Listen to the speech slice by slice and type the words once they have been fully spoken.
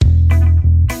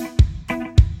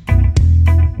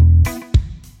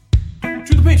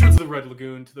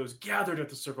Lagoon, to those gathered at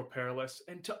the Circle Perilous,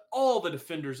 and to all the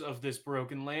defenders of this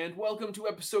broken land, welcome to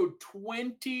episode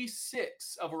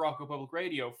 26 of Morocco Public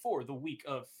Radio for the week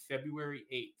of February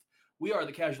 8th. We are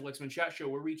the Casual X-Men Chat Show,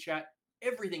 where we chat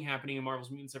everything happening in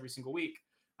Marvel's Mutants every single week.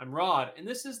 I'm Rod, and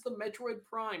this is the Metroid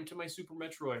Prime to my Super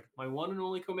Metroid, my one and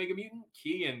only Omega Mutant,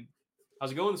 Keegan.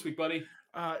 How's it going this week, buddy?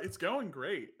 It's going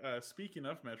great. Speaking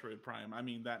of Metroid Prime, I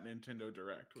mean, that Nintendo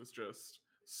Direct was just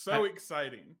so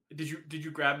exciting. Did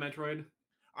you grab Metroid?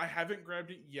 I haven't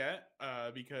grabbed it yet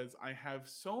because I have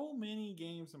so many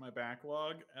games in my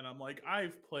backlog, and I'm like,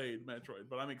 I've played Metroid,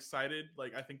 but I'm excited.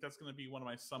 Like, I think that's going to be one of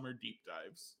my summer deep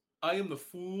dives. I am the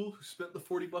fool who spent the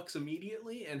 $40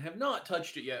 immediately and have not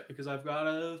touched it yet because I've got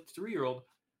a 3-year-old.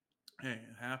 Hey,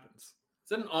 it happens. Is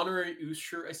that an honorary Oos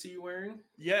shirt I see you wearing?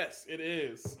 Yes, it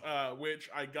is, which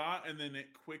I got, and then it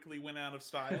quickly went out of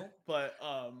style, but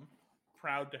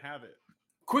proud to have it.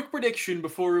 Quick prediction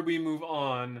before we move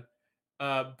on.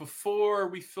 Before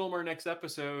we film our next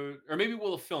episode, or maybe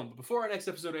we'll have filmed, but before our next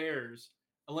episode airs,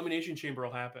 Elimination Chamber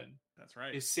will happen. That's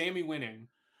right. Is Sammy winning?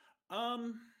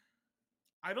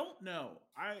 I don't know.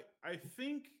 I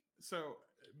think so.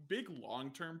 Big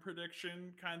long-term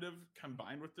prediction kind of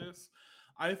combined with this.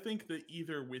 I think that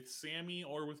either with Sammy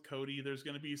or with Cody, there's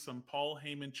going to be some Paul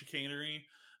Heyman chicanery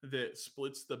that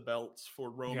splits the belts for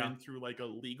Roman through like a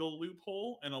legal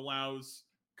loophole and allows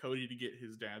Cody to get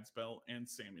his dad's belt and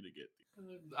Sammy to get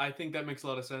I think that makes a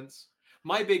lot of sense.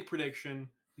 My big prediction,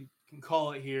 you can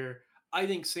call it here, I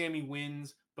think Sammy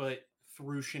wins, but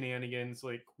through shenanigans,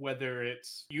 like whether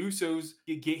it's Usos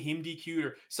get him DQ'd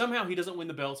or somehow he doesn't win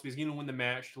the belts because he's going to win the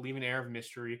match to leave an air of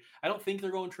mystery. I don't think they're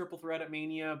going triple threat at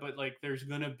Mania, but like there's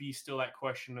going to be still that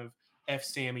question of if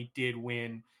Sammy did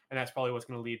win, and that's probably what's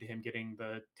going to lead to him getting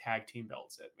the tag team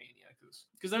belts at Mania because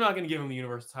they're not going to give him the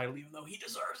Universal title even though he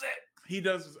deserves it. He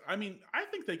does. I mean, I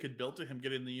think they could build to him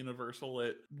getting the Universal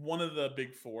at one of the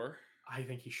big four. I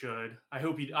think he should. I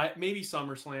hope he. Maybe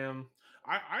SummerSlam.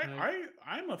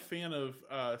 I'm a fan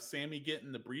of Sammy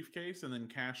getting the briefcase and then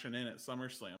cashing in at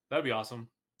SummerSlam. That'd be awesome.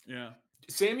 Yeah.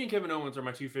 Sammy and Kevin Owens are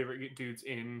my two favorite dudes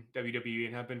in WWE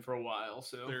and have been for a while.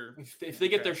 So if they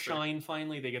get their shine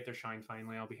finally,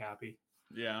 I'll be happy.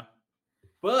 Yeah.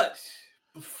 But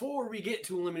before we get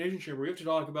to Elimination Chamber, we have to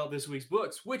talk about this week's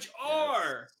books, which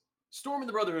are Storm and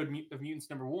the Brotherhood of Mutants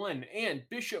 #1 and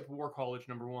Bishop War College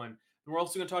 #1. And we're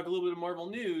also going to talk a little bit of Marvel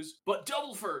news, but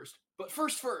double first. But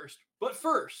first,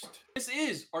 this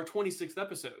is our 26th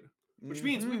episode, which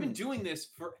means we've been doing this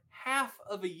for half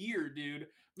of a year, dude.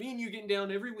 Me and you getting down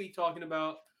every week talking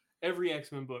about every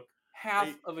X-Men book.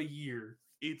 Half of a year.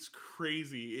 It's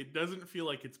crazy. It doesn't feel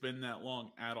like it's been that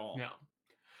long at all. No.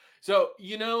 So,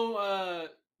 you know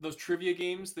those trivia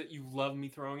games that you love me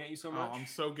throwing at you so much? Oh, I'm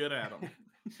so good at them.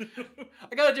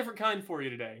 I got a different kind for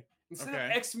you today. Instead of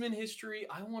X-Men history,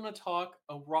 I want to talk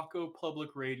a Rocco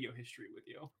Public Radio history with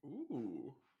you.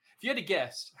 Ooh. If you had to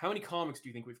guess, how many comics do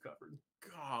you think we've covered?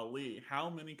 Golly, how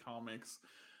many comics?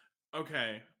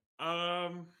 Okay.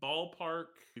 Ballpark.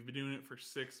 We've been doing it for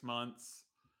 6 months.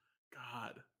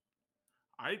 God.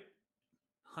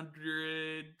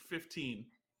 115.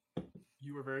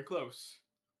 You were very close.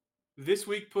 This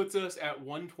week puts us at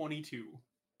 122.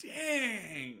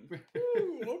 Dang.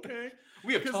 Ooh, okay.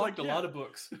 We have talked a lot of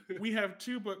books. We have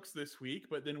 2 books this week,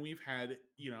 but then we've had,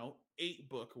 8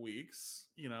 book weeks.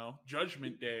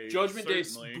 Judgment Day. Judgment Day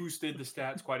boosted the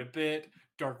stats quite a bit.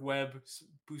 Dark Web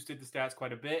boosted the stats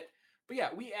quite a bit. But yeah,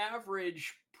 we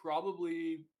average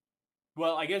probably,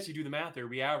 well, I guess you do the math there.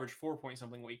 We average 4 point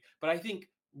something a week. But I think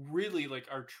really like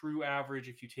our true average,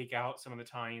 if you take out some of the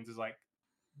tie-ins, is like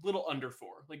a little under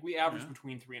 4. Like we average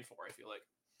between 3 and 4, I feel like.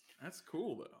 That's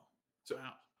cool, though. So,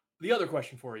 the other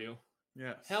question for you.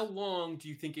 Yes. How long do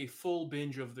you think a full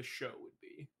binge of the show would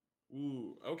be?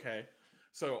 Ooh, okay.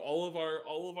 So all of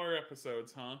our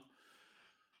episodes, huh?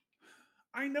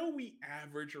 I know we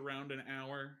average around an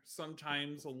hour,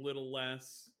 sometimes a little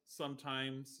less,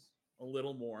 sometimes a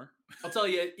little more. I'll tell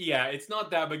you, it's not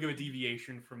that big of a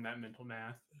deviation from that mental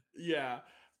math. Yeah.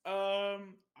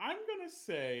 I'm going to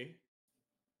say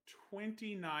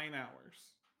 29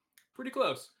 hours. Pretty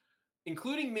close.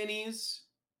 Including minis,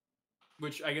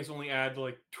 which I guess only add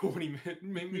like 20 minutes,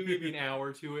 maybe an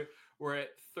hour to it. We're at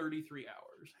 33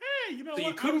 hours. Hey, you know so what?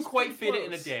 You couldn't quite fit it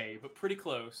in a day, but pretty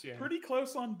close. Yeah, pretty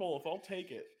close on both. I'll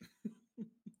take it.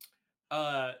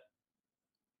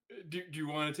 Do you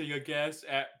want to take a guess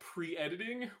at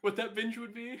pre-editing what that binge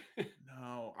would be?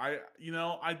 No, I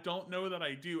don't know that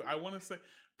I do. I want to say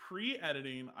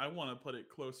pre-editing. I want to put it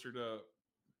closer to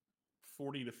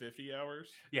 40 to 50 hours.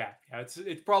 Yeah, it's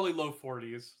probably low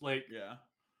 40s. Like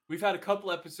We've had a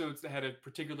couple episodes that had a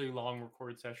particularly long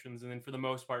record sessions, and then for the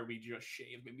most part, we just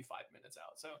shaved maybe 5 minutes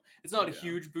out. So it's not a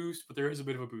huge boost, but there is a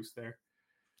bit of a boost there.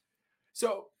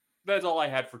 So that's all I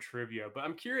had for trivia. But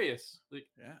I'm curious, like,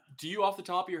 do you off the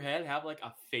top of your head have like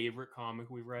a favorite comic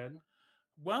we've read?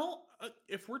 Well,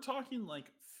 if we're talking like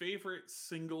favorite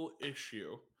single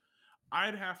issue,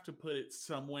 I'd have to put it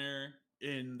somewhere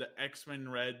in the X-Men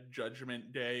Red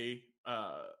Judgment Day,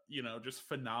 just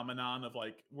phenomenon of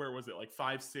like, where was it? Like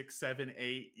 5, 6, 7,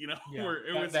 8, where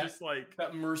it was just like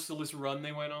that merciless run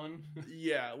they went on.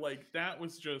 Yeah, like that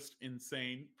was just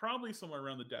insane. Probably somewhere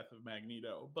around the death of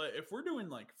Magneto. But if we're doing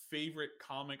like favorite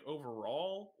comic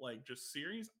overall, like just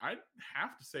series, I'd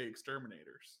have to say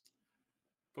Exterminators.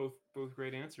 Both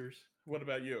great answers. What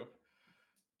about you?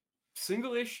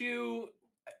 Single issue,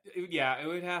 it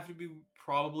would have to be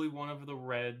probably one of the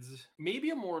Reds. Maybe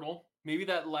Immortal. Maybe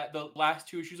the last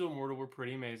 2 issues of Immortal were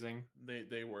pretty amazing.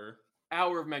 They were.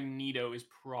 Hour of Magneto is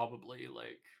probably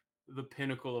like the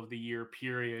pinnacle of the year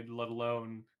period, let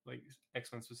alone like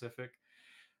X-Men specific.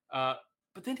 But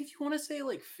then if you want to say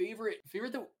like favorite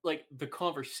the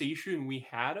conversation we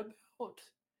had about,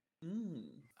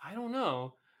 I don't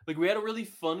know. Like we had a really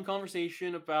fun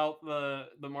conversation about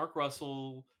the Mark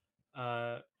Russell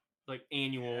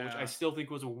annual, which I still think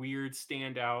was a weird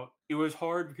standout. It was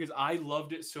hard because I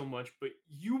loved it so much, but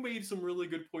you made some really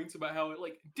good points about how it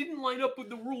like didn't line up with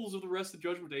the rules of the rest of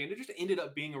Judgment Day, and it just ended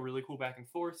up being a really cool back and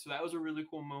forth. So that was a really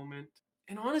cool moment.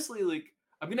 And honestly, like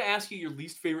I'm gonna ask you your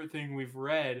least favorite thing we've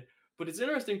read, but it's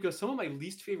interesting because some of my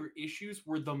least favorite issues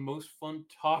were the most fun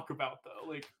to talk about, though.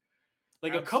 Like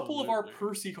Absolutely. A couple of our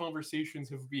Percy conversations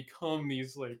have become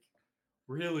these like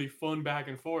really fun back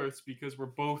and forths because we're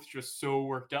both just so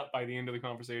worked up by the end of the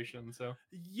conversation. So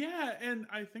yeah, and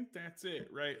I think that's it,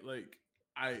 right? Like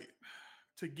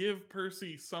to give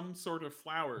Percy some sort of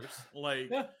flowers, like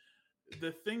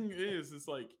the thing is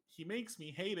like he makes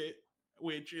me hate it,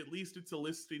 which at least it's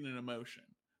eliciting an emotion,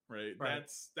 right?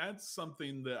 That's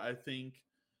something that I think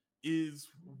is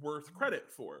worth credit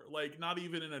for. Like not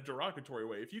even in a derogatory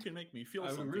way. If you can make me feel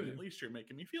something, at least you're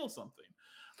making me feel something.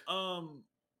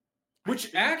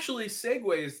 Which actually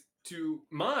segues to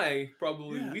my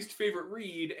probably least favorite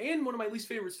read and one of my least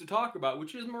favorites to talk about,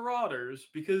 which is Marauders,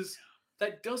 because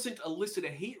that doesn't elicit a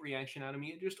hate reaction out of me.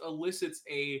 It just elicits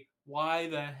a why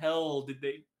the hell did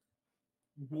they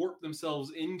warp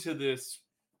themselves into this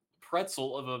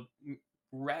pretzel of a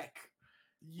wreck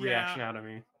reaction out of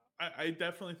me. I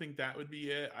definitely think that would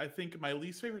be it. I think my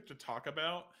least favorite to talk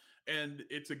about, and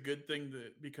it's a good thing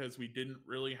that because we didn't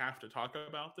really have to talk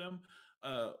about them,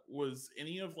 was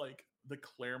any of like the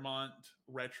Claremont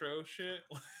retro shit.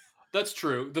 That's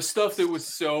true. The stuff that was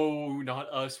so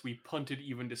not us, we punted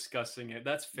even discussing it.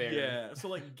 That's fair. Yeah. So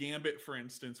like Gambit, for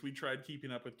instance, we tried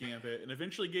keeping up with Gambit and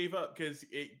eventually gave up because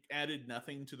it added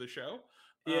nothing to the show.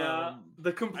 Yeah.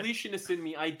 The completionist in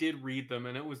me, I did read them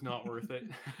and it was not worth it.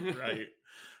 Right.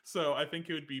 So I think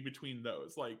it would be between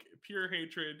those, like pure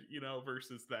hatred,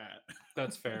 versus that.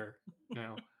 That's fair.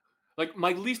 No. Like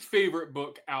my least favorite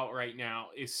book out right now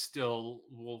is still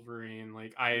Wolverine.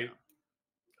 Like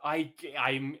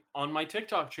I'm on my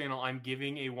TikTok channel. I'm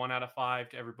giving a 1 out of 5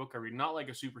 to every book I read. Not like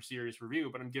a super serious review,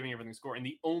 but I'm giving everything a score. And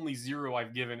the only 0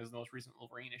 I've given is the most recent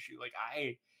Wolverine issue. Like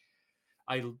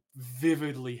I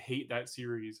vividly hate that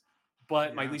series.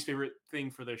 But my least favorite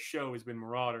thing for this show has been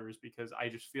Marauders because I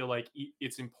just feel like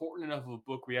it's important enough of a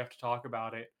book we have to talk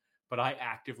about it, but I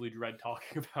actively dread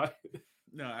talking about it.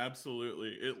 No,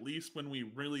 absolutely. At least when we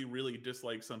really, really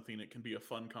dislike something, it can be a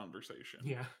fun conversation.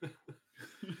 Yeah.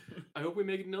 I hope we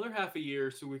make it another half a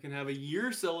year so we can have a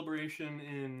year celebration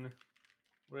in,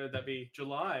 what did that be?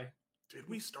 July. Did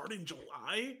we start in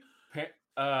July?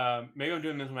 Maybe I'm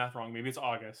doing this math wrong. Maybe it's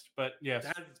August, but yes.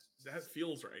 That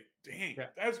feels right. Dang,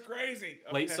 that's crazy.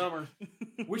 Okay. Late summer,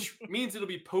 which means it'll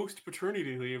be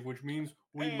post-paternity leave, which means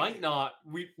we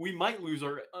might lose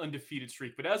our undefeated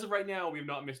streak. But as of right now, we have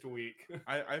not missed a week.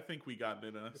 I think we got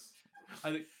it in us.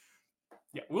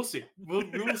 We'll see.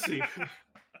 We'll see.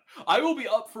 I will be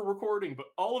up for recording, but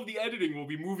all of the editing will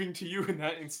be moving to you in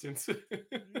that instance.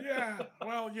 Yeah,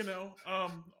 well,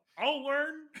 I'll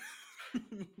learn.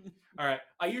 All right.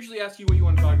 I usually ask you what you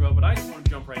want to talk about, but I just want to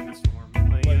jump right into Storm.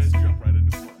 Let's jump right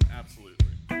into Storm. Absolutely.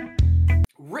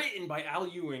 Written by Al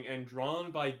Ewing and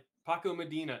drawn by Paco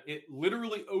Medina. It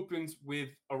literally opens with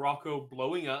Arakko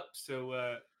blowing up,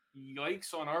 so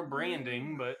yikes on our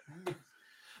branding, but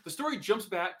the story jumps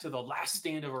back to the last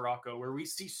stand of Arakko, where we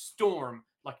see Storm,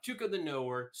 Laktuka the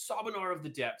Knower, Sabanar of the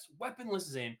Depths, Weaponless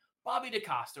Zin, Bobby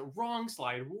DaCosta, Wrong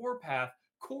Slide, Warpath,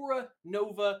 Korra,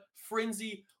 Nova,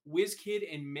 Frenzy,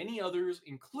 WizKid, and many others,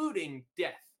 including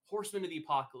Death, Horseman of the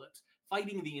Apocalypse,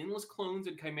 fighting the endless clones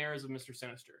and chimeras of Mr.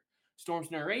 Sinister.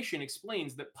 Storm's narration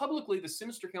explains that publicly the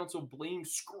Sinister Council blamed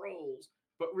Skrulls,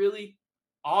 but really,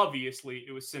 obviously,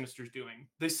 it was Sinister's doing.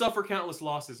 They suffer countless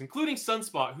losses, including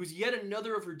Sunspot, who's yet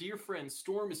another of her dear friends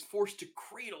Storm is forced to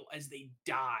cradle as they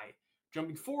die.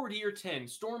 Jumping forward to year 10,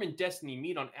 Storm and Destiny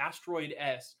meet on Asteroid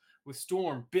S, with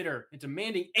Storm bitter and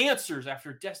demanding answers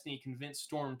after Destiny convinced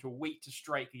Storm to wait to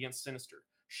strike against Sinister.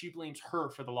 She blames her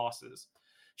for the losses.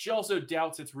 She also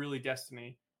doubts it's really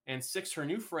Destiny, and sicks her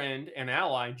new friend and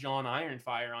ally, John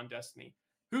Ironfire, on Destiny,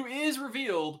 who is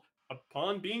revealed,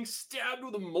 upon being stabbed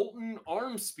with a molten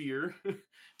arm spear,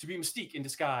 to be Mystique in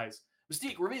disguise.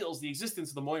 Mystique reveals the existence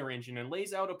of the Moira engine and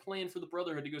lays out a plan for the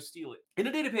Brotherhood to go steal it. In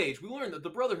a data page, we learn that the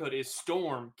Brotherhood is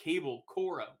Storm, Cable,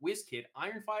 Cora, WizKid,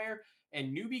 Ironfire,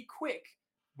 and newbie Quick,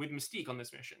 with Mystique on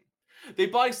this mission. They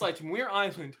body slide to Muir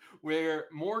Island, where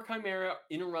more Chimera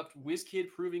interrupt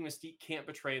WizKid, proving Mystique can't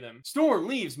betray them. Storm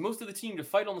leaves most of the team to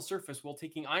fight on the surface while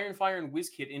taking Ironfire and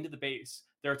WizKid into the base.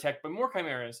 They're attacked by more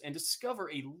Chimeras and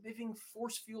discover a living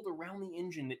force field around the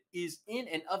engine that is in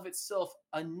and of itself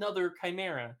another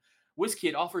Chimera.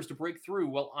 WizKid offers to break through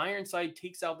while Ironside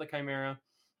takes out the Chimera,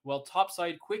 while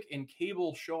Topside, Quick, and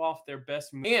Cable show off their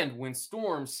best moves. And when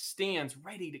Storm stands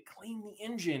ready to claim the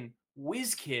engine,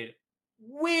 WizKid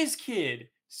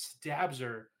stabs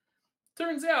her.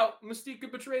 Turns out Mystique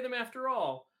could betray them after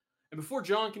all. And before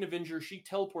John can avenge her, she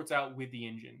teleports out with the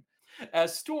engine.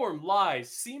 As Storm lies,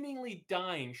 seemingly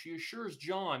dying, she assures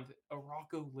John that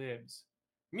Arakko lives.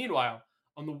 Meanwhile,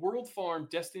 on the World Farm,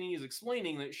 Destiny is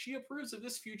explaining that she approves of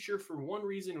this future for one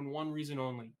reason and one reason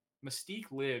only.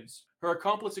 Mystique lives. Her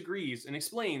accomplice agrees and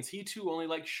explains he too only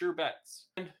likes sure bets.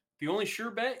 And the only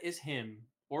sure bet is him,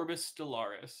 Orbis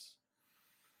Stellaris.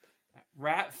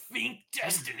 Rat Fink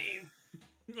Destiny.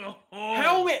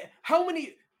 How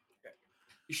many?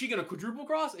 Is she gonna quadruple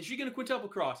cross? Is she gonna quintuple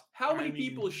cross? How many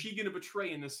people is she gonna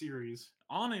betray in this series?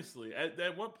 Honestly,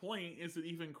 at what point is it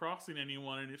even crossing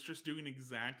anyone and it's just doing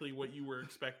exactly what you were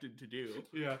expected to do?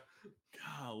 Yeah.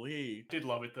 Golly. Did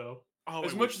love it though. Oh,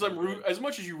 as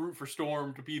much as you root for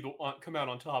Storm to be the come out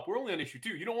on top, we're only on issue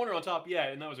 2. You don't want her on top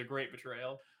yet, and that was a great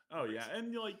betrayal. Oh yeah,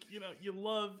 and you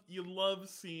love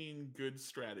seeing good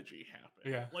strategy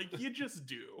happen. Yeah, like you just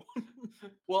do.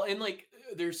 Well, and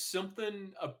there's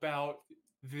something about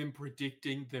them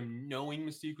predicting them knowing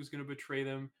Mystique was going to betray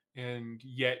them, and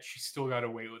yet she still got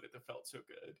away with it. That felt so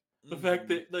good. The fact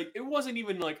that it wasn't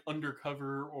even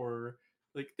undercover or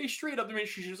they straight up the minute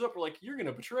she shows up were you're going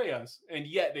to betray us, and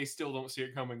yet they still don't see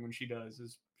it coming when she does.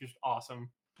 Is just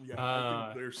awesome. Yeah, I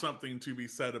think there's something to be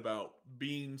said about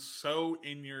being so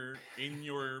in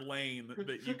your lane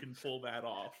that you can pull that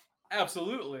off.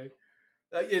 Absolutely.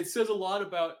 It says a lot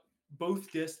about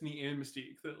both Destiny and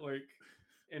Mystique that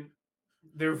and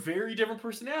they're very different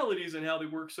personalities and how they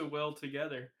work so well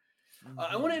together. Mm-hmm.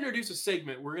 I want to introduce a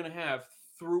segment we're going to have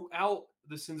throughout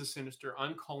the Sins of Sinister.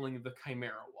 I'm calling the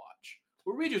Chimera Watch,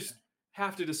 where we just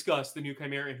have to discuss the new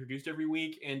Chimera introduced every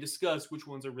week and discuss which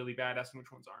ones are really badass and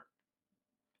which ones aren't.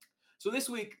 So this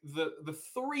week, the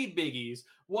 3 biggies.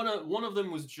 One of them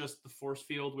was just the force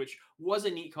field, which was a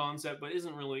neat concept, but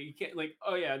isn't really. You can't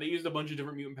they used a bunch of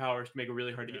different mutant powers to make it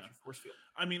really hard to get your force field.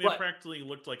 I mean, it practically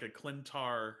looked like a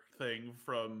Clintar thing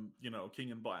from King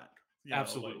in Black.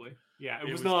 Absolutely,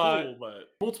 it was not cool,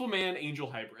 but multiple man angel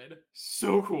hybrid.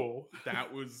 So cool.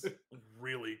 That was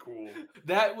really cool.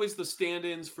 That was the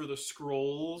stand-ins for the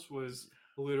Skrulls. Was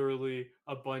literally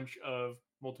a bunch of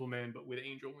multiple man, but with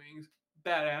angel wings.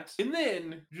 Badass. And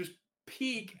then just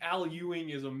peak Al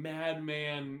Ewing is a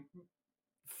madman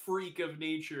freak of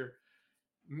nature.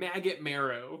 Maggot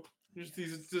Marrow. Just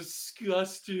these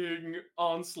disgusting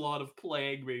onslaught of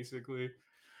plague, basically.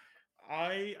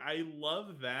 I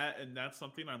love that, and that's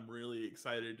something I'm really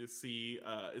excited to see,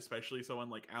 especially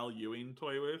someone like Al Ewing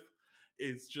toy with.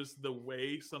 It's just the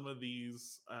way some of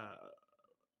these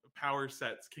power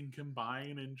sets can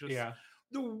combine and just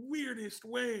the weirdest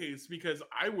ways, because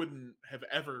I wouldn't have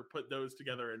ever put those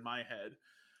together in my head.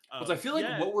 I feel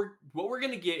like what we're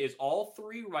gonna get is all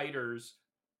 3 writers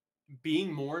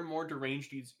being more and more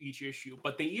deranged each issue,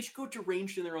 but they each go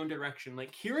deranged in their own direction.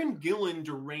 Like Kieran Gillen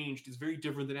deranged is very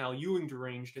different than Al Ewing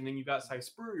deranged, and then you got Cy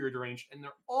Spurrier deranged, and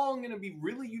they're all going to be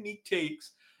really unique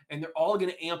takes, and they're all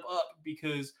going to amp up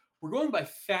because we're going by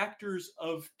factors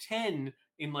of 10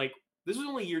 in this is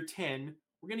only year 10.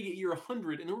 We're going to get year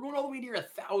 100, and then we're going all the way to year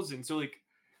 1,000. So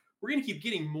we're going to keep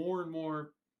getting more and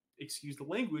more, excuse the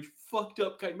language, fucked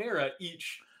up Chimera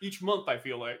each month, I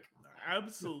feel like.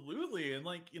 Absolutely. And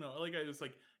I was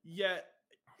yet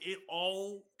it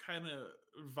all kind of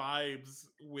vibes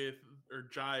with, or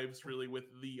jives really with,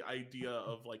 the idea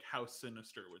of how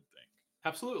Sinister would think.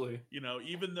 Absolutely. You know,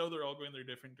 even though they're all going their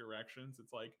different directions,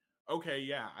 it's like, okay,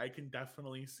 yeah, I can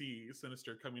definitely see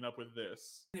Sinister coming up with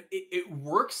this. It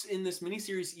works in this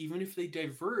miniseries even if they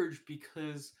diverge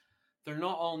because they're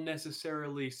not all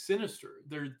necessarily sinister.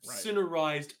 They're Right.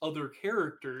 cinerized other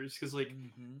characters because like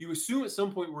Mm-hmm. you assume at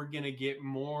some point we're gonna get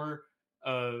more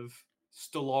of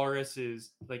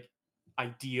Stellaris's like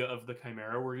idea of the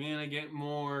Chimera. We're gonna get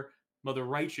more Mother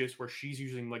Righteous where she's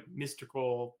using like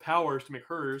mystical powers to make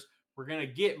hers. We're gonna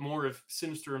get more of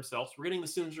Sinister himself. So we're getting the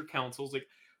Sinister Councils. Like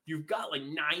you've got like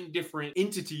 9 different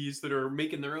entities that are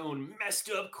making their own messed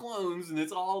up clones, and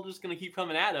it's all just gonna keep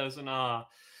coming at us. And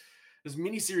this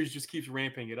miniseries just keeps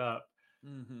ramping it up.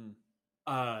 Mm-hmm.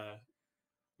 Uh,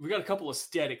 we got a couple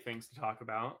aesthetic things to talk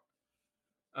about.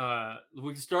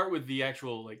 We can start with the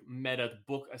actual like meta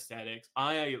book aesthetics.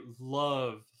 I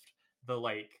loved the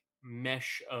like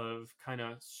mesh of kind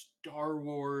of Star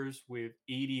Wars with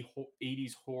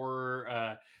 80s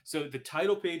horror. So the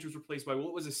title page was replaced by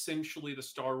what was essentially the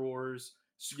Star Wars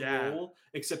Yeah. scroll,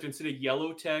 except instead of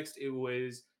yellow text, it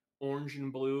was orange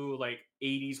and blue, like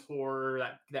 80s horror,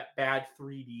 that bad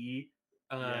 3D.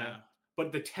 Uh, Yeah.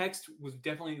 but the text was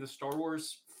definitely the Star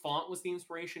Wars font was the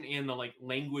inspiration, and the like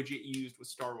language it used was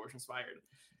Star Wars inspired.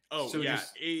 Oh So yeah,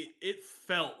 just it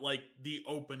felt like the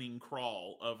opening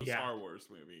crawl of a yeah, Star Wars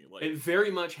movie. Like, it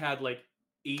very much had like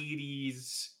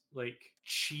 80s like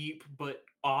cheap but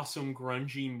awesome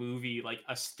grungy movie like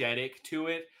aesthetic to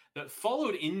it that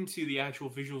followed into the actual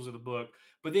visuals of the book.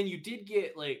 But then you did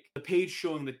get like the page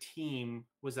showing the team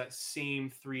was that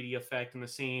same 3D effect and the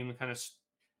same kind of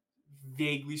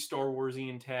vaguely Star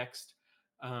Warsian text.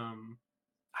 Um,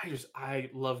 I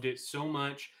loved it so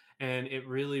much, and it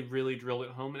really drilled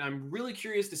it home. And I'm really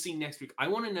curious to see next week. I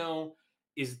want to know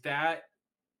is that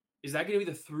going to be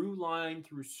the through line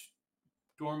through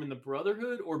Storm and the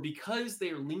Brotherhood, or because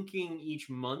they're linking each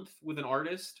month with an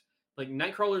artist, like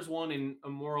Nightcrawler's one and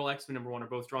Immoral X-Men #1 are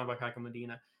both drawn by Paco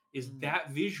Medina. Is mm,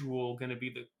 that visual going to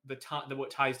be the what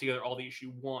ties together all the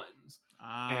issue ones?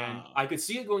 And ah, I could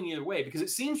see it going either way because it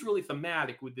seems really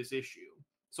thematic with this issue.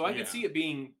 So I could yeah, see it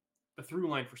being the through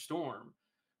line for Storm,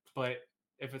 but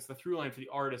if it's the through line for the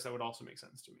artist, that would also make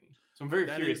sense to me. So I'm very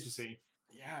that curious to is, see.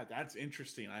 yeah, that's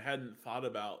interesting. I hadn't thought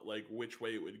about like which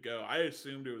way it would go. I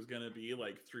assumed it was gonna be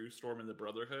like through Storm and the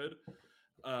Brotherhood,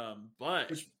 but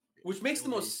which which makes the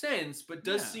it'll be, most sense, but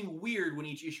does yeah. seem weird when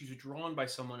each issue is drawn by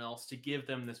someone else to give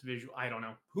them this visual. I don't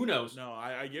know. Who knows? No,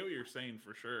 I get what you're saying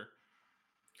for sure.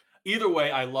 Either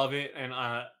way, I love it, and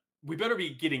we better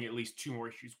be getting at least 2 more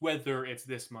issues, whether it's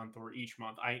this month or each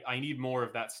month. I need more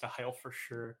of that style for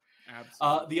sure. The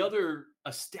Absolutely. other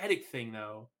aesthetic thing,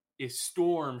 though, is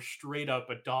Storm straight up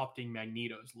adopting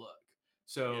Magneto's look.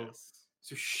 So, Yes.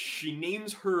 so she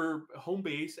names her home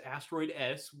base Asteroid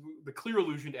S, the clear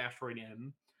allusion to Asteroid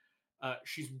M.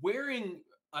 She's wearing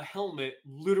a helmet,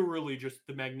 literally just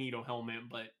the Magneto helmet,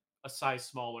 but a size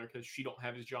smaller because she don't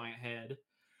have his giant head.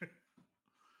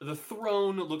 The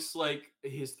throne looks like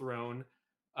his throne.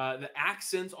 The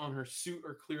accents on her suit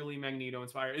are clearly Magneto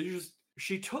inspired. It's just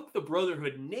she took the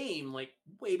Brotherhood name like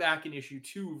way back in issue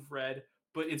 2 of Red,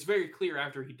 but it's very clear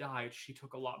after he died she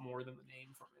took a lot more than the name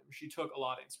from him. She took a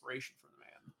lot of inspiration from the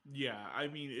man. Yeah, I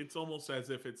mean, it's almost as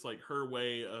if it's like her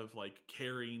way of like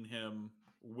carrying him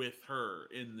with her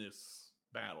in this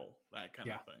battle, that kind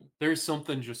of Yeah, thing. there's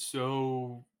something just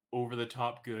so over the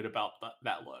top good about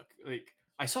that look. Like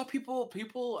I saw people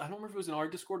I don't remember if it was in our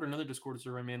Discord or another Discord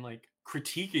server I'm in, like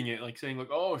critiquing it, like saying like,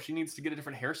 oh, she needs to get a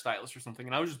different hairstylist or something,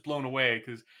 and I was just blown away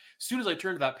because as soon as I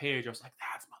turned to that page, I was like,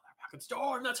 that's motherfucking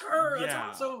Storm, that's her, that's Yeah,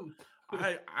 awesome.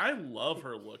 I love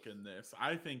her look in this.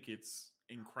 I think it's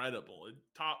incredible.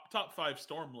 Top 5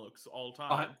 Storm looks all I,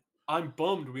 time. I'm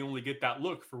bummed we only get that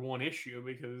look for one issue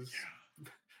because Yeah,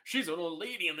 she's an old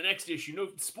lady in the next issue. No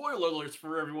spoiler alerts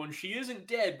for everyone. She isn't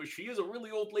dead, but she is a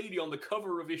really old lady on the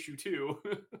cover of issue 2.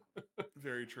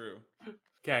 very true.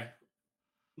 Okay,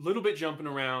 little bit jumping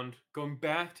around, going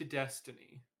back to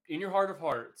Destiny. In your heart of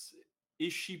hearts,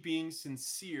 is she being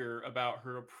sincere about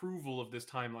her approval of this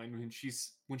timeline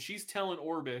when she's telling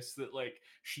Orbis that like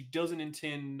she doesn't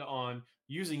intend on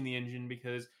using the engine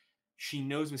because she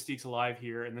knows Mystique's alive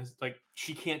here and this like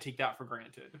she can't take that for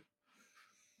granted.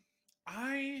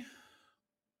 I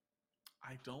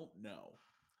I don't know.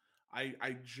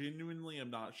 I genuinely am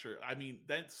not sure. I mean,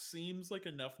 that seems like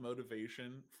enough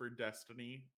motivation for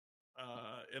Destiny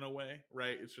in a way,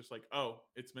 right? It's just like, oh,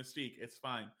 it's Mystique, it's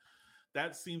fine.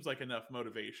 That seems like enough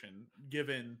motivation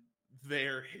given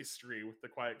their history with the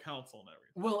Quiet Council and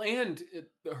everything. Well, and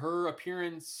her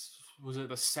appearance was it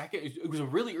the second? It was a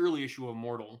really early issue of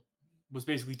Immortal. Was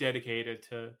basically dedicated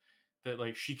to that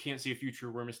like she can't see a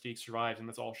future where Mystique survives, and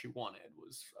that's all she wanted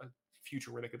was a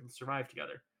future where they could survive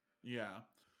together. Yeah.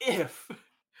 If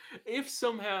if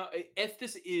somehow if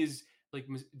this is like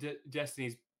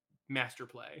Destiny's master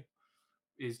play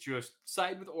is just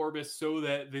side with Orbis so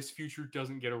that this future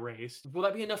doesn't get erased, will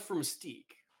that be enough for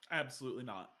Mystique? Absolutely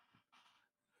not.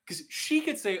 Because she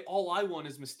could say all I want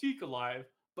is Mystique alive,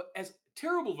 but as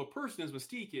terrible of a person as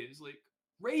Mystique is, like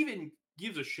Raven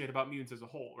gives a shit about mutants as a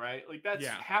whole, right? Like that's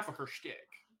Yeah. half of her shtick.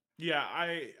 Yeah,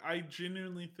 I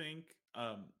genuinely think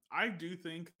I do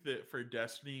think that for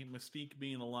Destiny, Mystique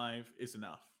being alive is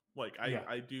enough. Like Yeah.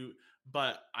 I do,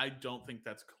 but I don't think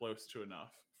that's close to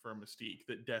enough for Mystique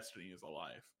that Destiny is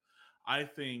alive. I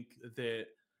think that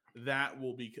that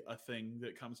will be a thing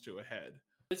that comes to a head.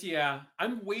 Yeah,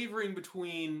 I'm wavering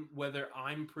between whether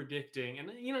I'm predicting, and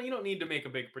you don't need to make a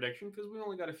big prediction because we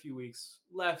only got a few weeks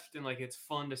left, and like it's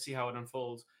fun to see how it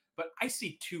unfolds. But I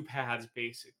see two paths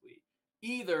basically.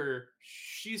 Either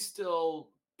she's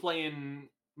still playing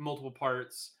multiple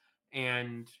parts,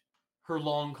 and her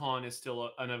long con is still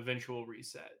an eventual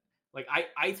reset. Like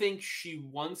I think she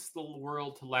wants the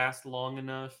world to last long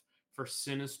enough for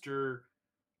Sinister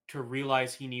to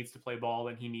realize he needs to play ball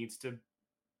and he needs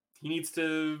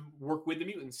to work with the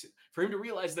mutants for him to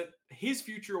realize that his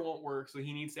future won't work, so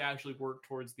he needs to actually work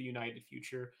towards the united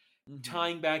future,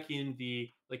 tying back in the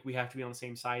like we have to be on the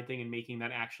same side thing and making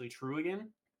that actually true again.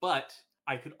 But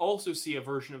I could also see a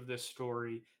version of this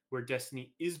story where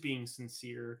Destiny is being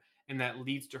sincere and that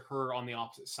leads to her on the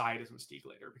opposite side as Mystique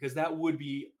later, because that would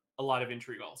be a lot of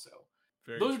intrigue also.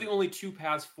 Very Those are true. the only two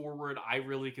paths forward I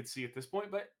really could see at this point,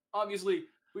 but obviously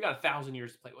we got 1,000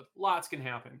 years to play with. Lots can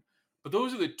happen. But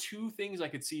those are the two things I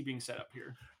could see being set up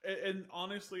here. And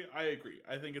honestly, I agree.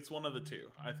 I think it's one of the two.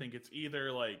 I think it's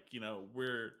either like,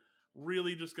 we're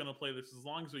really just going to play this as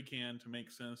long as we can to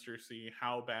make Sinister see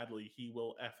how badly he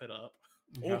will F it up,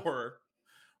 Yeah.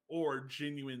 or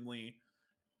genuinely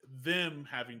them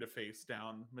having to face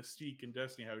down, Mystique and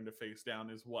Destiny having to face down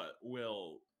is what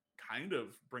will kind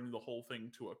of bring the whole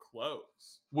thing to a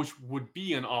close. Which would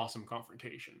be an awesome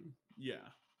confrontation. Yeah.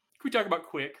 Can we talk about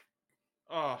Quick?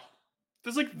 Oh,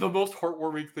 This is like the most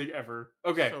heartwarming thing ever.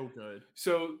 Okay. so good.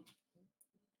 So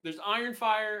there's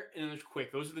Ironfire and there's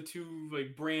Quick. Those are the two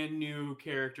like brand new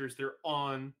characters. They're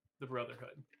on the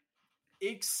Brotherhood.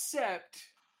 Except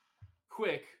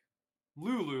Quick,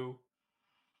 Lulu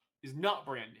is not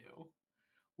brand new.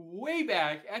 Way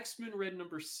back, X-Men Red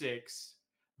 #6,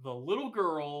 the little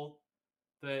girl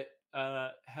that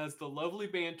has the lovely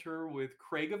banter with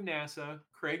Craig of NASA,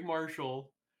 Craig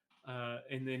Marshall,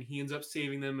 and then he ends up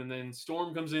saving them, and then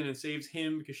Storm comes in and saves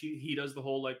him because he does the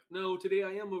whole like, no, today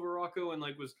I am over Rocco, and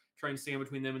like was trying to stand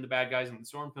between them and the bad guys, and then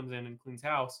Storm comes in and cleans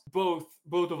house. Both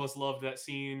of us loved that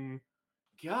scene.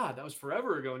 God, that was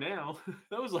forever ago now.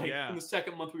 That was like in the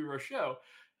second month we were a show.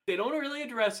 They don't really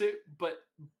address it, but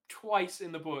twice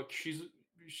in the book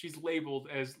she's labeled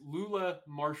as Lula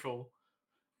Marshall,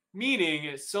 meaning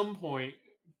at some point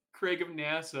Craig of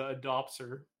NASA adopts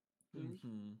her.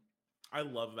 Mm-hmm. I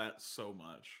love that so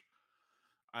much.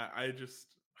 I just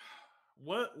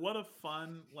what a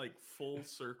fun like full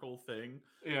circle thing.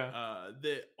 Yeah.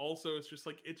 That also is just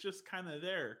like it's just kind of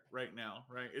there right now,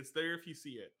 right? It's there if you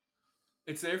see it.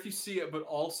 It's there if you see it, but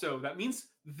also that means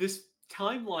this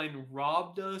timeline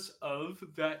robbed us of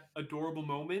that adorable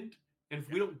moment. And if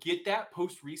we don't get that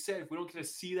post reset, if we don't get to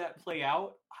see that play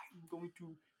out,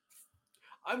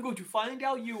 I'm going to find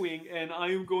Al Ewing and I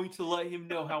am going to let him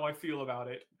know how I feel about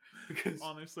it. Because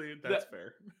honestly, that's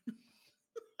fair.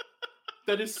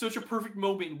 That is such a perfect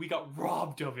moment and we got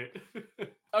robbed of it.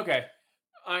 Okay.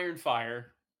 Ironfire.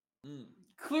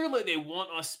 Clearly they want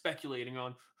us speculating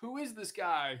on who is this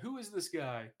guy? Who is this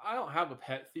guy? I don't have a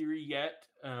pet theory yet.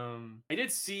 I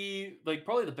did see like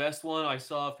probably the best one I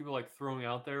saw of people like throwing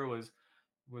out there was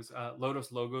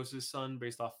Lotus Logos' son,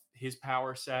 based off his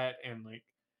power set and like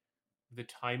the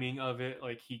timing of it.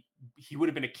 Like he would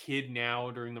have been a kid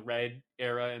now during the Red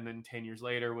era, and then 10 years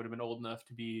later would have been old enough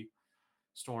to be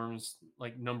Storm's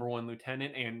like #1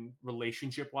 lieutenant, and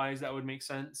relationship wise that would make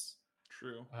sense.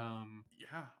 True.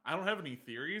 Yeah, I don't have any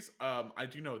theories. I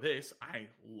do know this. I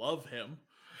love him.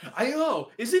 I know.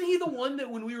 Isn't he the one that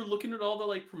when we were looking at all the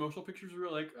like promotional pictures, we were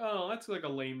like, oh, that's like a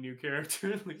lame new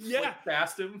character. Like, yeah, like,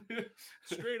 fast him.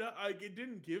 Straight up, like it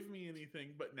didn't give me anything,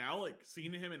 but now like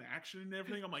seeing him in action and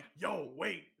everything, I'm like, yo,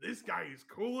 wait, this guy is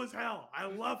cool as hell. I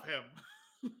love him.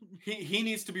 he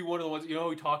needs to be one of the ones,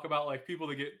 we talk about like people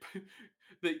that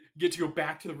get to go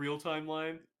back to the real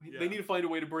timeline. Yeah. They need to find a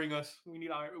way to bring us. We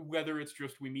need whether it's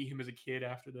just we meet him as a kid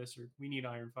after this, or we need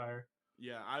Ironfire.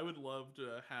 Yeah, I would love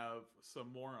to have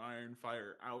some more Iron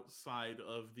Fire outside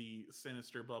of the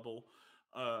Sinister bubble,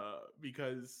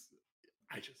 because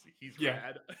he's Yeah,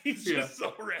 rad. He's yeah. just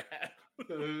so rad.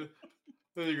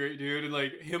 That's a great dude, and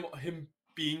like him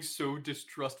being so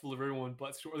distrustful of everyone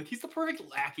but Storm. Like he's the perfect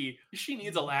lackey. She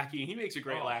needs a lackey, and he makes a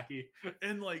great Oh, lackey.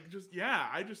 and like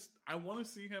I want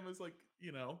to see him as like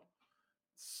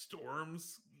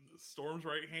Storm's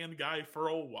right hand guy for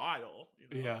a while.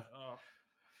 Yeah. Oh.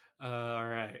 All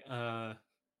right.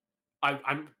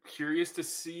 I'm curious to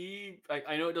see.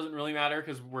 I know it doesn't really matter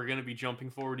because we're gonna be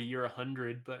jumping forward to year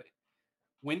 100, but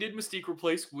when did Mystique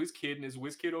replace WizKid, and is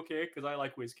WizKid okay? Because I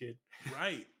like WizKid.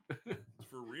 Right.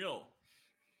 For real.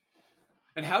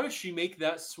 And how did she make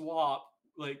that swap,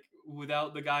 like,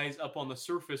 without the guys up on the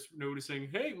surface noticing,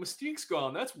 hey, Mystique's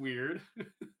gone? That's weird.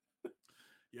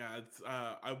 Yeah, it's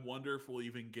I wonder if we'll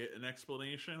even get an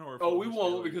explanation or if Oh, it'll we just be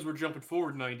won't like, because we're jumping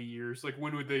forward 90 years. Like,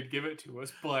 when would they give it to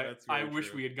us? But that's I very wish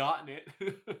true. we had gotten it.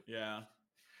 Yeah.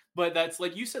 But that's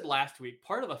like you said last week.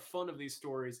 Part of the fun of these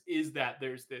stories is that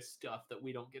there's this stuff that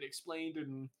we don't get explained,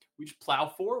 and we just plow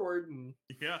forward. And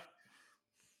Yeah.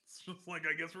 It's just like,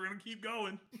 I guess we're gonna keep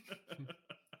going.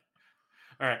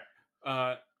 all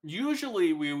right.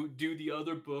 Usually we do the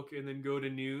other book and then go to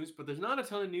news, but there's not a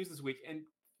ton of news this week. And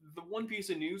the one piece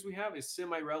of news we have is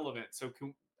semi-relevant. So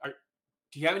do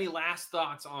you have any last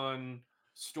thoughts on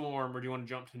Storm, or do you want to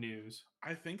jump to news?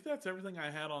 I think that's everything I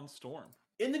had on Storm.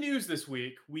 In the news this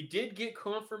week, we did get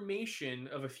confirmation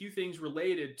of a few things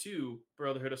related to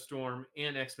Brotherhood of Storm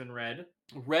and X-Men Red.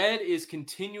 Red is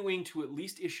continuing to at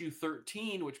least issue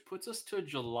 13, which puts us to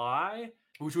July,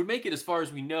 which would make it, as far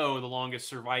as we know, the longest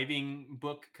surviving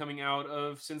book coming out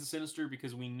of Sins of Sinister,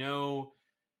 because we know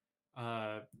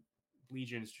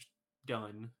Legion is just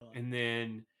done. And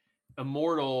then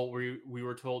Immortal, we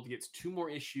were told, gets 2 more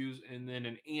issues and then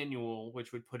an annual,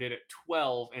 which would put it at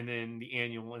 12, and then the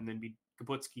annual, and then be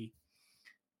Kabutsky.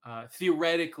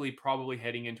 Theoretically, probably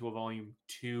heading into a volume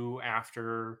 2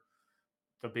 after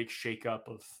the big shakeup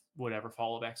of whatever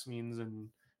Fall of X means and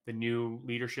the new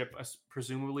leadership,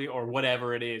 presumably, or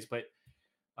whatever it is. But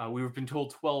we've been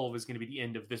told 12 is going to be the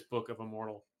end of this book of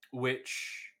Immortal,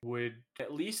 which would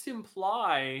at least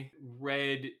imply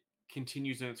Red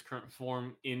continues in its current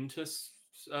form into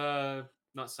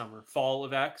not summer, fall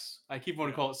of X. I keep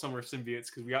wanting to call it summer of symbiotes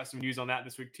because we got some news on that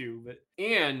this week too. But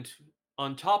and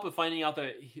on top of finding out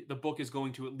that the book is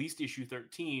going to at least issue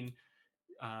 13,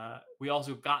 we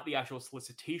also got the actual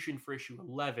solicitation for issue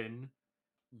 11.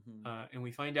 And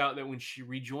we find out that when she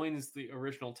rejoins the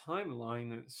original timeline,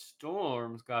 that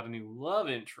Storm's got a new love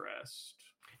interest.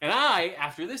 And I,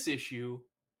 after this issue,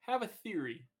 have a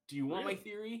theory. Do you want my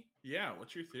theory? Yeah,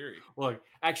 what's your theory? Well,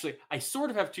 actually, I sort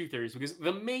of have 2 theories, because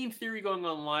the main theory going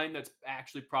online that's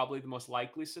actually probably the most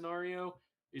likely scenario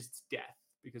is Death,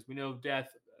 because we know Death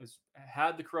has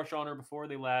had the crush on her before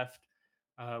they left.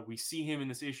 We see him in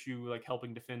this issue, like,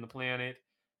 helping defend the planet,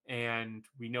 and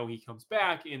we know he comes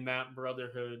back in that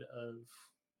Brotherhood of...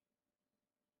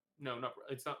 No,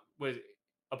 it's not... What is it?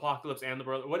 Apocalypse and the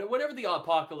Brother... Whatever the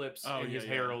Apocalypse and his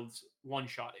Heralds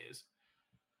one-shot is.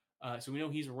 So we know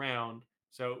he's around.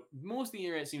 So most of the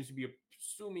internet seems to be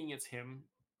assuming it's him.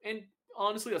 And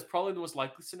honestly, that's probably the most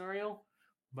likely scenario.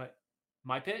 But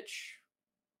my pitch,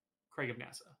 Craig of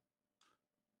NASA.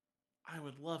 I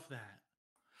would love that.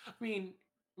 I mean,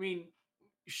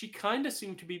 she kind of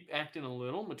seemed to be acting a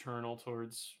little maternal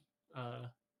towards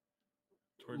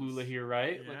Lula here,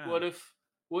 right? Yeah. Like,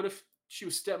 what if she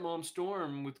was stepmom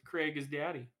Storm with Craig as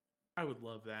daddy? I would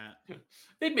love that.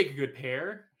 They'd make a good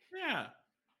pair. Yeah.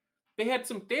 They had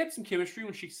some chemistry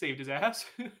when she saved his ass.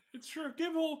 It's true.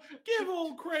 Give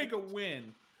old Craig a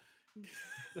win.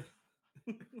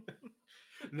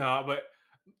 No, but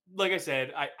like I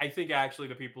said, I think actually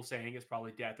the people saying it's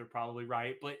probably Death are probably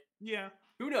right. But yeah,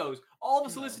 who knows? All the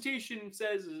solicitation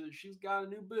says is she's got a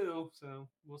new boo, so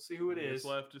we'll see who it is.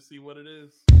 We'll have to see what it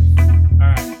is. All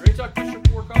right, ready to talk Bishop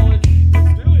War College?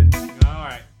 Let's do it. All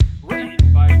right.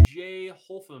 Written by Jay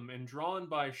Holtham and drawn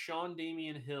by Sean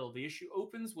Damian Hill, the issue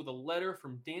opens with a letter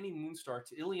from Danny Moonstar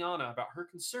to Ileana about her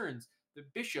concerns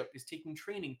that Bishop is taking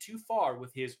training too far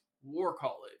with his War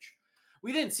College.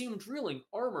 We then see him drilling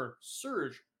Armor,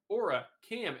 Surge, Aura,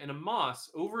 Cam, and Amos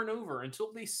over and over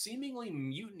until they seemingly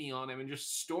mutiny on him and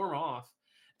just storm off.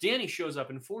 Danny shows up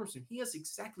and informs him he has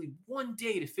exactly 1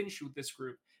 day to finish with this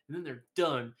group, and then they're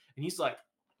done. And he's like,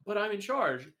 but I'm in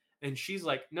charge. And she's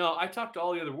like, no, I talked to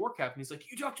all the other war captains. He's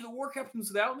like, you talked to the war captains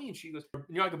without me? And she goes, you're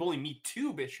not going to bully me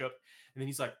too, Bishop. And then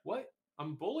he's like, what?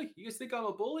 I'm a bully? You guys think I'm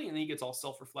a bully? And then he gets all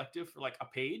self-reflective for like a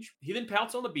page. He then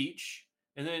pouts on the beach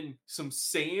And then some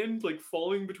sand like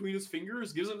falling between his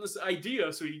fingers gives him this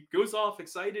idea. So he goes off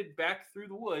excited back through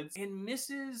the woods and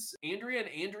misses Andrea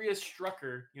and Andreas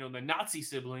Strucker, the Nazi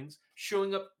siblings,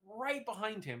 showing up right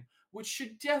behind him, which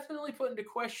should definitely put into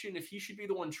question if he should be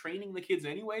the one training the kids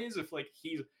anyways. If like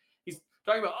he's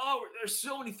talking about, oh, there's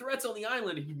so many threats on the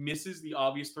island, and he misses the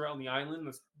obvious threat on the island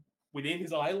that's within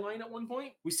his eye line at one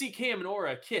point. We see Cam and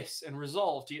Aura kiss and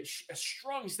resolve to get as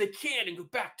strong as they can and go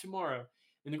back tomorrow.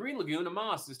 In the Green Lagoon,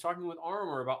 Amos is talking with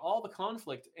Armor about all the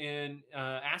conflict and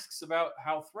asks about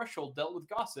how Threshold dealt with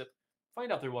gossip.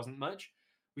 Find out there wasn't much.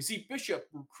 We see Bishop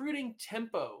recruiting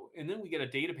Tempo, and then we get a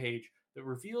data page that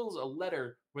reveals a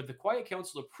letter where the Quiet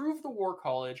Council approved the War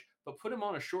College, but put him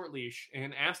on a short leash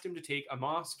and asked him to take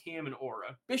Amos, Cam, and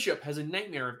Aura. Bishop has a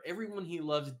nightmare of everyone he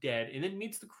loves dead, and then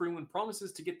meets the crew and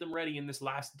promises to get them ready in this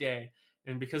last day.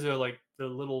 And because of like the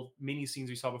little mini scenes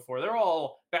we saw before, they're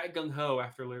all bat gung ho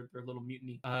after their little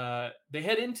mutiny. They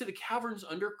head into the caverns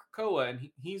under Krakoa, and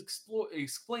he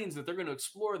explains that they're going to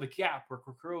explore the gap where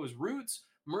Krakoa's roots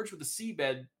merge with the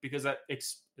seabed because that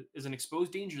is an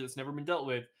exposed danger that's never been dealt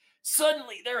with.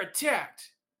 Suddenly, they're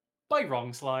attacked by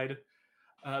Wrong Slide.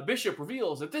 Bishop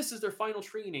reveals that this is their final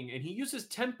training, and he uses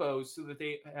tempo so that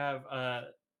they have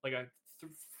like a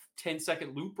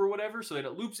 10-second loop or whatever, so that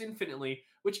it loops infinitely,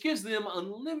 which gives them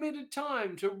unlimited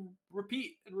time to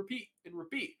repeat and repeat and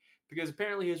repeat, because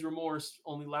apparently his remorse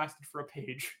only lasted for a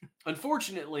page.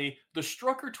 Unfortunately, the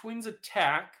Strucker twins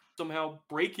attack, somehow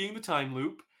breaking the time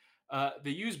loop.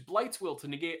 They use Blight's will to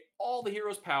negate all the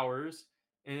hero's powers,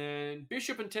 and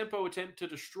Bishop and Tempo attempt to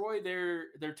destroy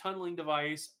their tunneling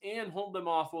device and hold them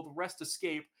off while the rest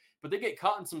escape, but they get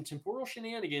caught in some temporal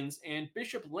shenanigans, and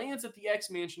Bishop lands at the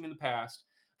X-Mansion in the past.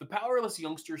 The powerless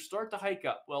youngsters start to hike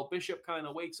up. Well, Bishop kind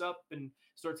of wakes up and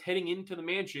starts heading into the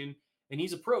mansion, and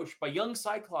he's approached by young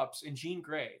Cyclops and Jean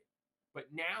Grey. But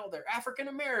now they're African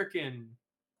American.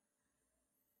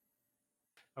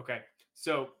 Okay,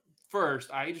 so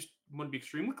first, I just want to be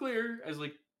extremely clear as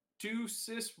like two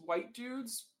cis white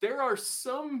dudes. There are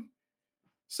some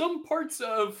parts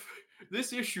of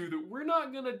this issue that we're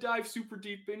not going to dive super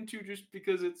deep into just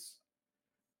because it's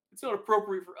not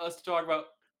appropriate for us to talk about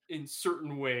in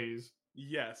certain ways.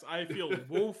 Yes, I feel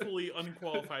woefully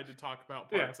unqualified to talk about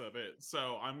parts of it.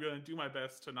 So I'm going to do my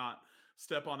best to not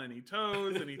step on any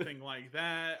toes, anything like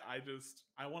that.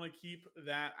 I want to keep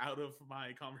that out of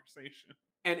my conversation.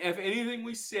 And if anything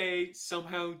we say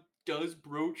somehow does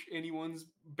broach anyone's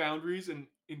boundaries and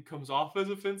comes off as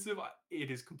offensive, it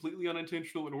is completely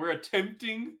unintentional, and we're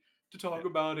attempting to talk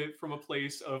about it from a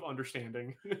place of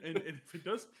understanding. and if it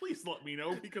does, please let me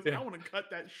know, because I want to cut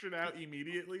that shit out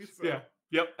immediately. So yeah.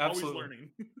 Yep. Absolutely. Always learning.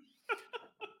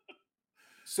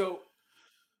 So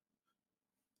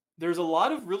there's a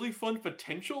lot of really fun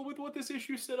potential with what this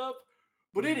issue set up,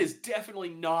 but it is definitely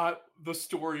not the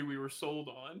story we were sold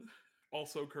on.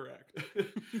 Also correct.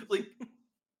 Like,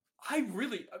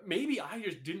 maybe I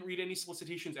just didn't read any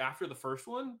solicitations after the first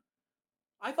one.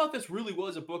 I thought this really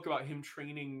was a book about him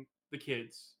training the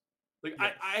kids. Like,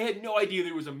 yes. I had no idea that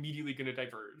it was immediately going to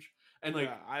diverge. And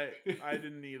like, yeah, I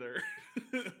didn't either.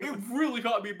 It really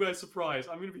caught me by surprise.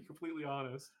 I'm going to be completely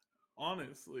honest.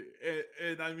 Honestly,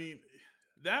 and I mean,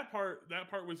 that part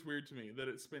was weird to me, that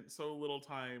it spent so little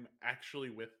time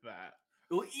actually with that.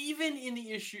 Well, even in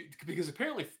the issue, because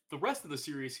apparently the rest of the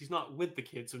series, he's not with the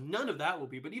kids, so none of that will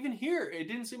be. But even here, it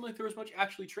didn't seem like there was much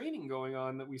actually training going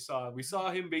on that we saw. We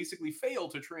saw him basically fail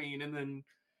to train and then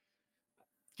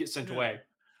get sent away.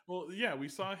 Well, yeah, we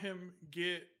saw him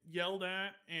get yelled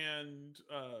at and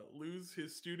lose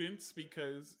his students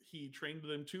because he trained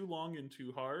them too long and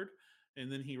too hard,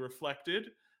 and then he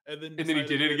reflected. And then he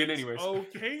did it again anyways.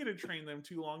 Okay to train them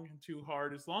too long and too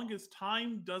hard as long as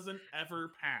time doesn't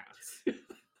ever pass.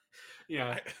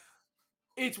 Yeah.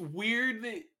 It's weird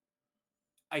that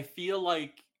I feel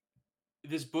like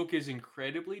this book is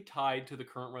incredibly tied to the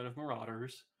current run of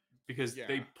Marauders, because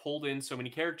they pulled in so many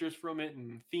characters from it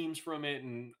and themes from it,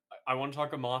 and I want to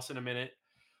talk Amos in a minute,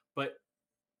 but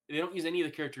they don't use any of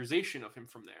the characterization of him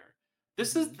from there.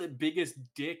 This is the biggest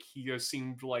dick he has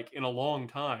seemed like in a long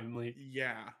time. Like,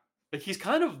 like he's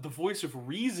kind of the voice of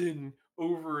reason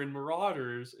over in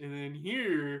Marauders, and then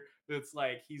here it's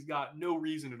like he's got no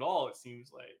reason at all. It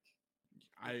seems like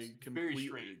I completely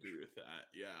agree with that.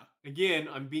 Yeah. Again,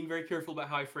 I'm being very careful about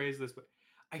how I phrase this, but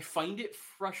I find it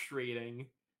frustrating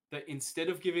that instead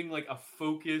of giving like a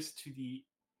focus to the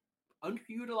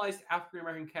underutilized African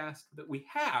American cast that we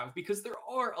have, because there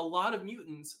are a lot of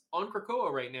mutants on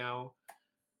Krakoa right now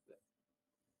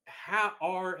that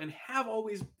are and have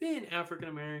always been African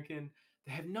American,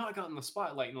 that have not gotten the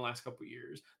spotlight in the last couple of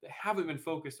years, that haven't been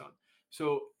focused on.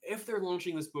 So if they're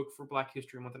launching this book for Black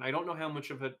History Month, and I don't know how much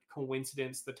of a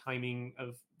coincidence the timing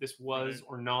of this was Right.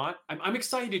 or not, I'm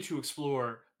excited to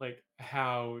explore like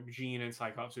how Jean and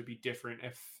Cyclops would be different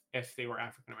if they were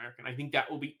African American. I think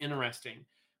that will be interesting,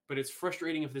 but it's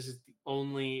frustrating if this is the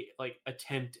only like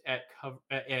attempt at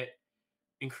at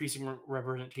increasing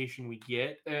representation we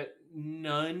get.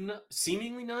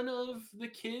 Seemingly none of the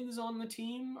kids on the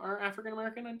team are African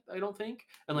American. I don't think,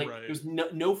 and like Right. there's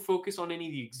no focus on any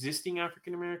of the existing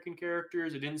African American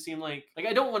characters. It didn't seem like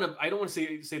I don't want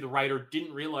to say the writer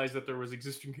didn't realize that there was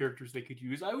existing characters they could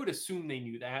use. I would assume they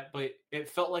knew that, but it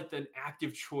felt like an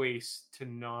active choice to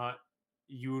not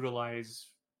utilize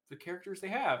the characters they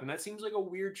have, and that seems like a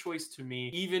weird choice to me,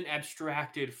 even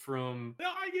abstracted from No,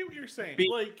 I get what you're saying.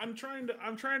 being. Like I'm trying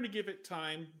to give it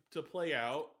time to play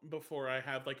out before I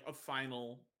have like a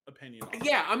final opinion on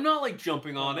Yeah, I'm not like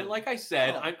jumping on it. Um, Like I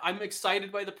said, no. I'm excited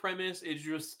by the premise.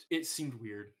 It seemed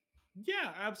weird.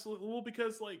 Yeah, absolutely. Well,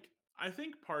 because like I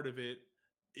think part of it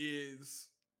is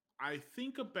I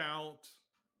think about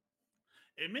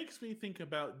it makes me think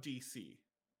about DC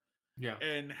Yeah,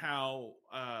 and how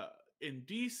in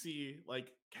DC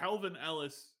like Calvin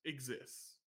Ellis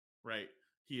exists, right?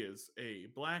 He is a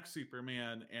black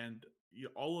Superman and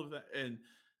all of that, and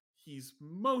he's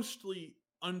mostly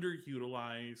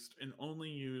underutilized and only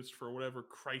used for whatever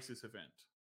crisis event,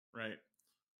 right?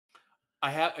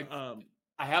 I have Um,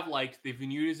 I have liked they've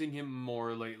been using him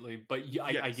more lately, but yeah,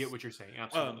 I get yes. what you're saying.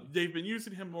 Absolutely. They've been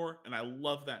using him more, and I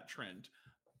love that trend.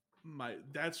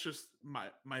 That's just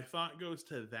my thought goes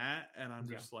to that, and I'm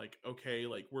Yeah, just like, okay,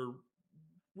 like we're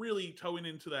really towing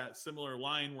into that similar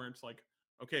line where it's like,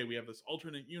 okay, we have this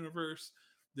alternate universe.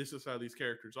 This is how these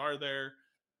characters are there.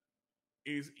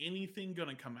 Is anything going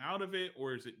to come out of it,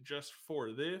 or is it just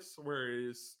for this?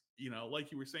 Whereas,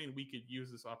 like you were saying, we could use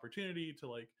this opportunity to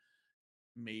like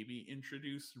maybe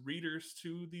introduce readers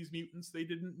to these mutants they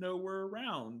didn't know were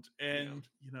around. yeah, And,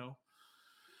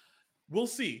 we'll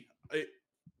see.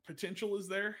 Potential is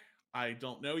there. I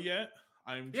don't know yet.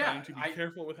 I'm yeah. trying to be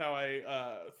careful with how I think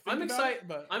I'm about excited. it,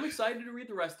 but I'm excited to read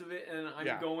the rest of it, and I'm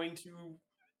yeah, going to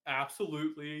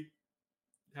absolutely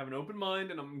have an open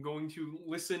mind, and I'm going to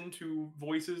listen to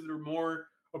voices that are more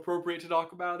appropriate to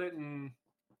talk about it and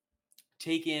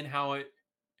take in how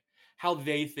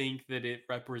they think that it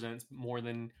represents more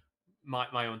than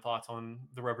my own thoughts on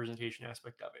the representation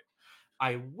aspect of it.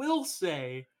 I will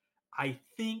say, I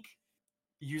think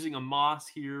using a moss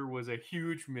here was a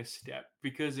huge misstep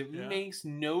because it yeah, makes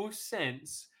no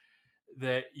sense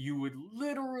that you would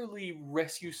literally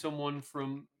rescue someone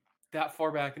from that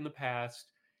far back in the past,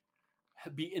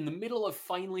 be in the middle of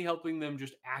finally helping them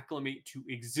just acclimate to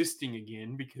existing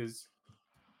again because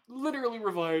literally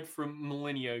revived from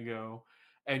millennia ago,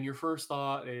 and your first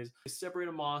thought is separate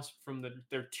a moss from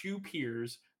their two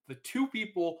peers, the two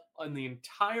people on the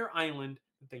entire island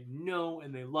that they know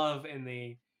and they love and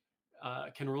they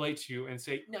can relate to, and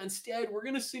say, no, instead, we're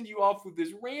going to send you off with this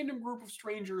random group of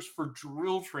strangers for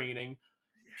drill training.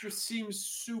 Just seems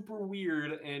super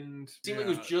weird and seemed like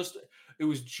yeah. it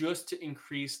was just to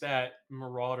increase that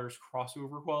Marauders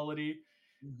crossover quality,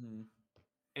 Mm-hmm.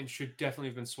 and should definitely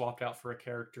have been swapped out for a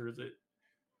character that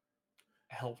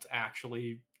helped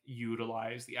actually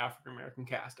utilize the African American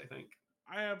cast, I think.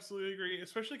 I absolutely agree,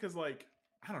 especially because, like,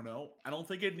 I don't know. I don't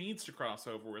think it needs to cross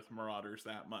over with Marauders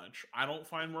that much. I don't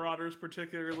find Marauders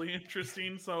particularly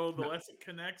interesting, so the No. less it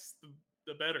connects,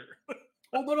 the better.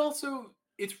 Well, but also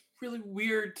it's really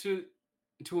weird to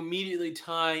immediately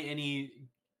tie any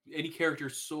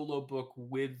character's solo book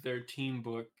with their team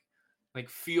book. Like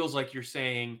feels like you're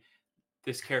saying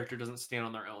this character doesn't stand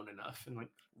on their own enough. And like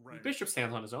Right. Bishop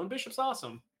stands on his own. Bishop's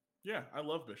awesome. Yeah, I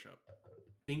love Bishop. I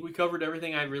think we covered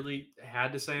everything I really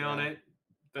had to say on Yeah. it.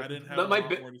 I didn't have But a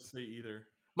lot more to say either.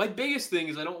 my biggest thing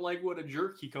is I don't like what a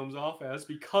jerk he comes off as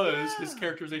because his Yeah.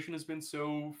 characterization has been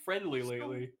so friendly So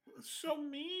lately. so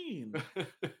mean.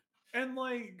 And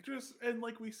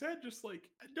like we said, just like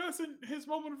doesn't his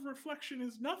moment of reflection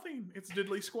is nothing. It's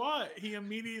diddly squat. He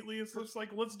immediately is just like,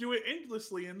 let's do it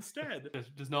endlessly instead.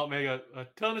 It does not make a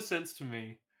ton of sense to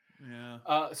me.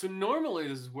 Yeah. So normally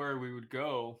this is where we would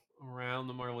go around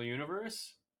the Marvel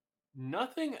Universe.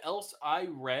 Nothing else I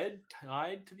read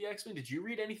tied to the X-Men. Did you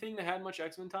read anything that had much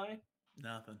X-Men tie?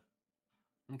 Nothing.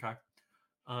 Okay.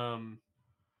 Um,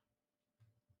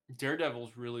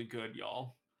 Daredevil's really good,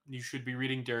 y'all. You should be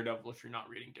reading Daredevil if you're not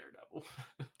reading Daredevil.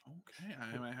 Okay,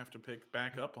 I might have to pick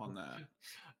back up on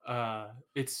that.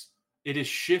 It is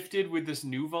shifted with this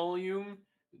new volume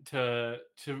to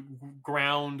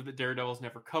ground that Daredevil's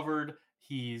never covered.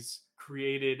 He's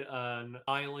created an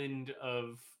island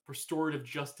of restorative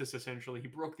justice. Essentially, he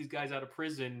broke these guys out of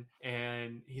prison,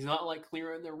 and he's not like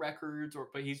clearing their records,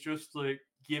 but he's just like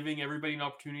giving everybody an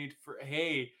opportunity for,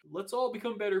 hey, let's all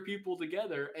become better people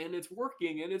together, and it's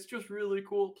working, and it's just really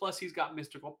cool. Plus, he's got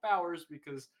mystical powers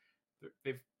because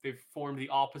they've formed the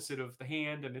opposite of the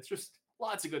hand, and it's just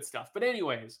lots of good stuff. But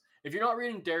anyways, if you're not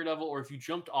reading Daredevil, or if you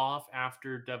jumped off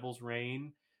after Devil's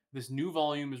Reign, this new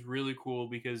volume is really cool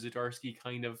because Zdarsky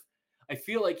kind of, I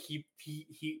feel like he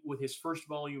with his first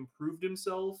volume proved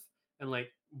himself and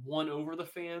like won over the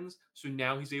fans. So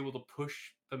now he's able to push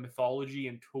the mythology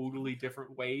in totally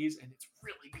different ways, and it's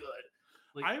really good.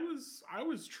 Like, I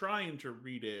was trying to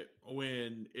read it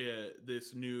when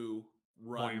this new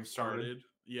run started.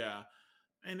 Yeah.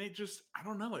 And it just, I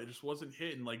don't know, it just wasn't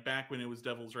hitting like back when it was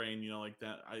Devil's Reign, like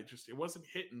that. It wasn't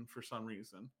hitting for some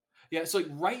reason. Yeah, so like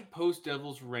right post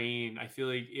Devil's Reign, I feel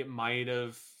like it might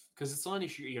have, because it's on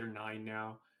issue 8 or 9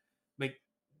 now, like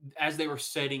as they were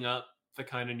setting up the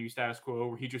kind of new status quo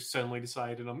where he just suddenly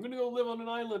decided, I'm going to go live on an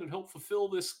island and help fulfill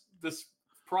this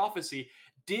prophecy.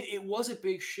 It was a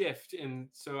big shift, and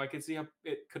so I could see how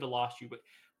it could have lost you, but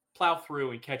plow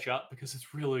through and catch up because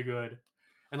it's really good.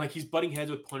 And like he's butting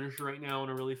heads with Punisher right now in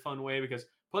a really fun way because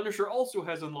Punisher also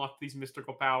has unlocked these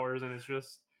mystical powers, and it's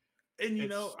just...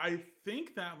 And I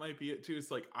think that might be it too.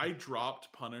 It's like I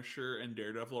dropped Punisher and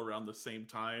Daredevil around the same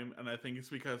time, and I think it's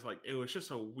because like it was just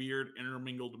a weird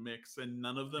intermingled mix, and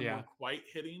none of them were quite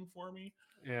hitting for me.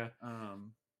 Yeah.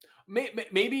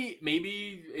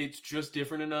 Maybe it's just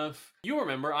different enough. You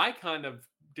remember, I kind of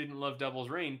didn't love Devil's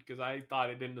Reign because I thought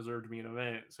it didn't deserve to be an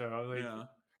event. So I was like,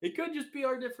 it could just be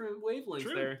our different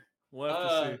wavelengths there. We'll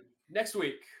have to see.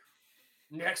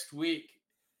 Next week.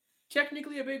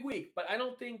 Technically a big week, but I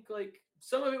don't think like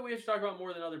some of it we have to talk about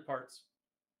more than other parts.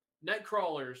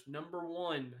 Nightcrawlers,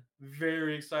 #1.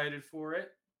 Very excited for it.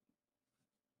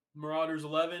 Marauders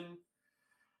 11.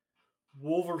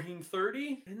 Wolverine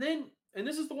 30. And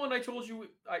this is the one I told you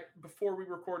before we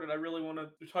recorded, I really want to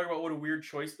talk about what a weird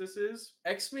choice this is.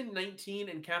 X-Men 19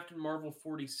 and Captain Marvel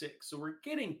 46. So we're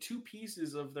getting 2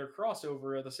 pieces of their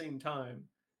crossover at the same time,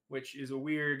 which is a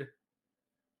weird...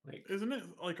 Like, isn't it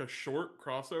like a short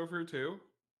crossover too?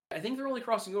 I think they're only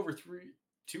crossing over 3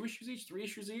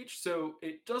 issues each. So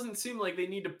it doesn't seem like they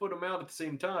need to put them out at the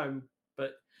same time.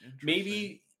 But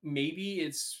maybe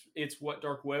it's what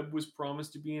Dark Web was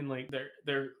promised to be, and like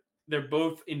they're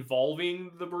both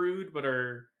involving the Brood, but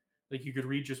are like you could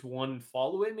read just one and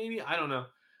follow it. Maybe, I don't know.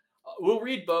 We'll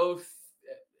read both.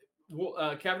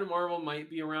 Captain Marvel might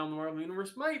be around the Marvel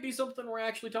Universe. Might be something we're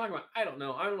actually talking about. I don't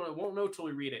know. Won't know till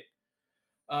we read it.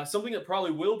 Something that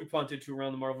probably will be punted to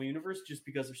around the Marvel Universe just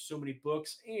because there's so many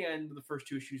books and the first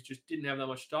 2 issues just didn't have that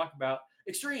much to talk about.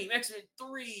 Extreme X-Men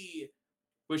 3,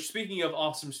 which, speaking of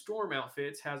awesome Storm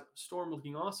outfits, has Storm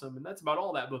looking awesome, and that's about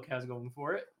all that book has going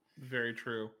for it. Very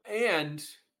true. And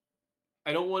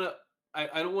I don't want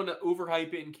to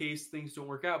overhype it in case things don't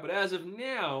work out, but as of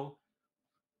now,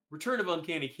 Return of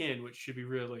Uncanny Kin, which should be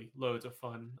really loads of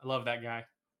fun. I love that guy.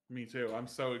 Me too. I'm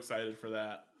so excited for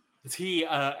that. He,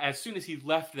 as soon as he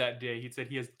left that day, he said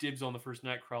he has dibs on the first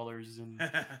Nightcrawlers, and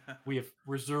we have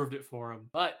reserved it for him.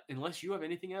 But unless you have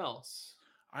anything else...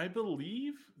 I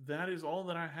believe that is all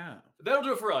that I have. That'll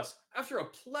do it for us. After a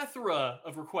plethora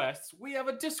of requests, we have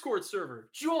a Discord server.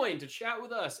 Join to chat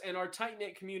with us and our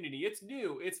tight-knit community. It's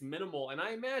new, it's minimal, and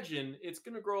I imagine it's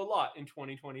going to grow a lot in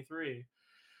 2023.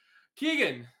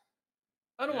 Keegan,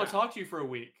 I don't want to talk to you for a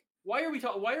week. Why are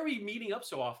we meeting up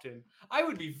so often? I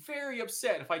would be very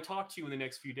upset if I talked to you in the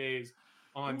next few days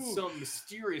on some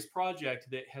mysterious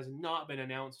project that has not been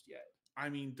announced yet. I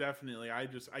mean, definitely. I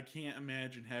can't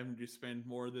imagine having to spend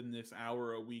more than this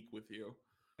hour a week with you.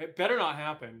 It better not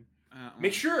happen.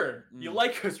 Make sure you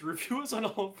like us, review us on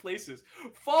all places,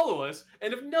 follow us,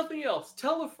 and if nothing else,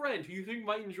 tell a friend who you think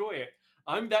might enjoy it.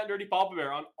 I'm That Nerdy Papa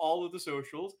Bear on all of the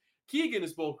socials. Keegan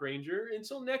is Bulk Ranger.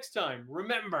 Until next time,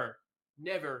 remember,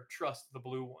 never trust the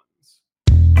blue ones.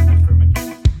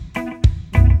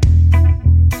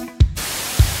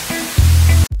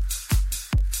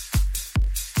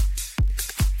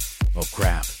 Oh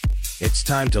crap. It's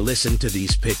time to listen to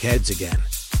these pickheads again.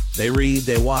 They read,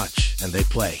 they watch, and they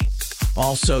play.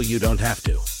 Also, you don't have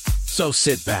to. So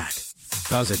sit back,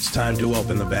 cause it's time to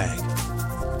open the bag.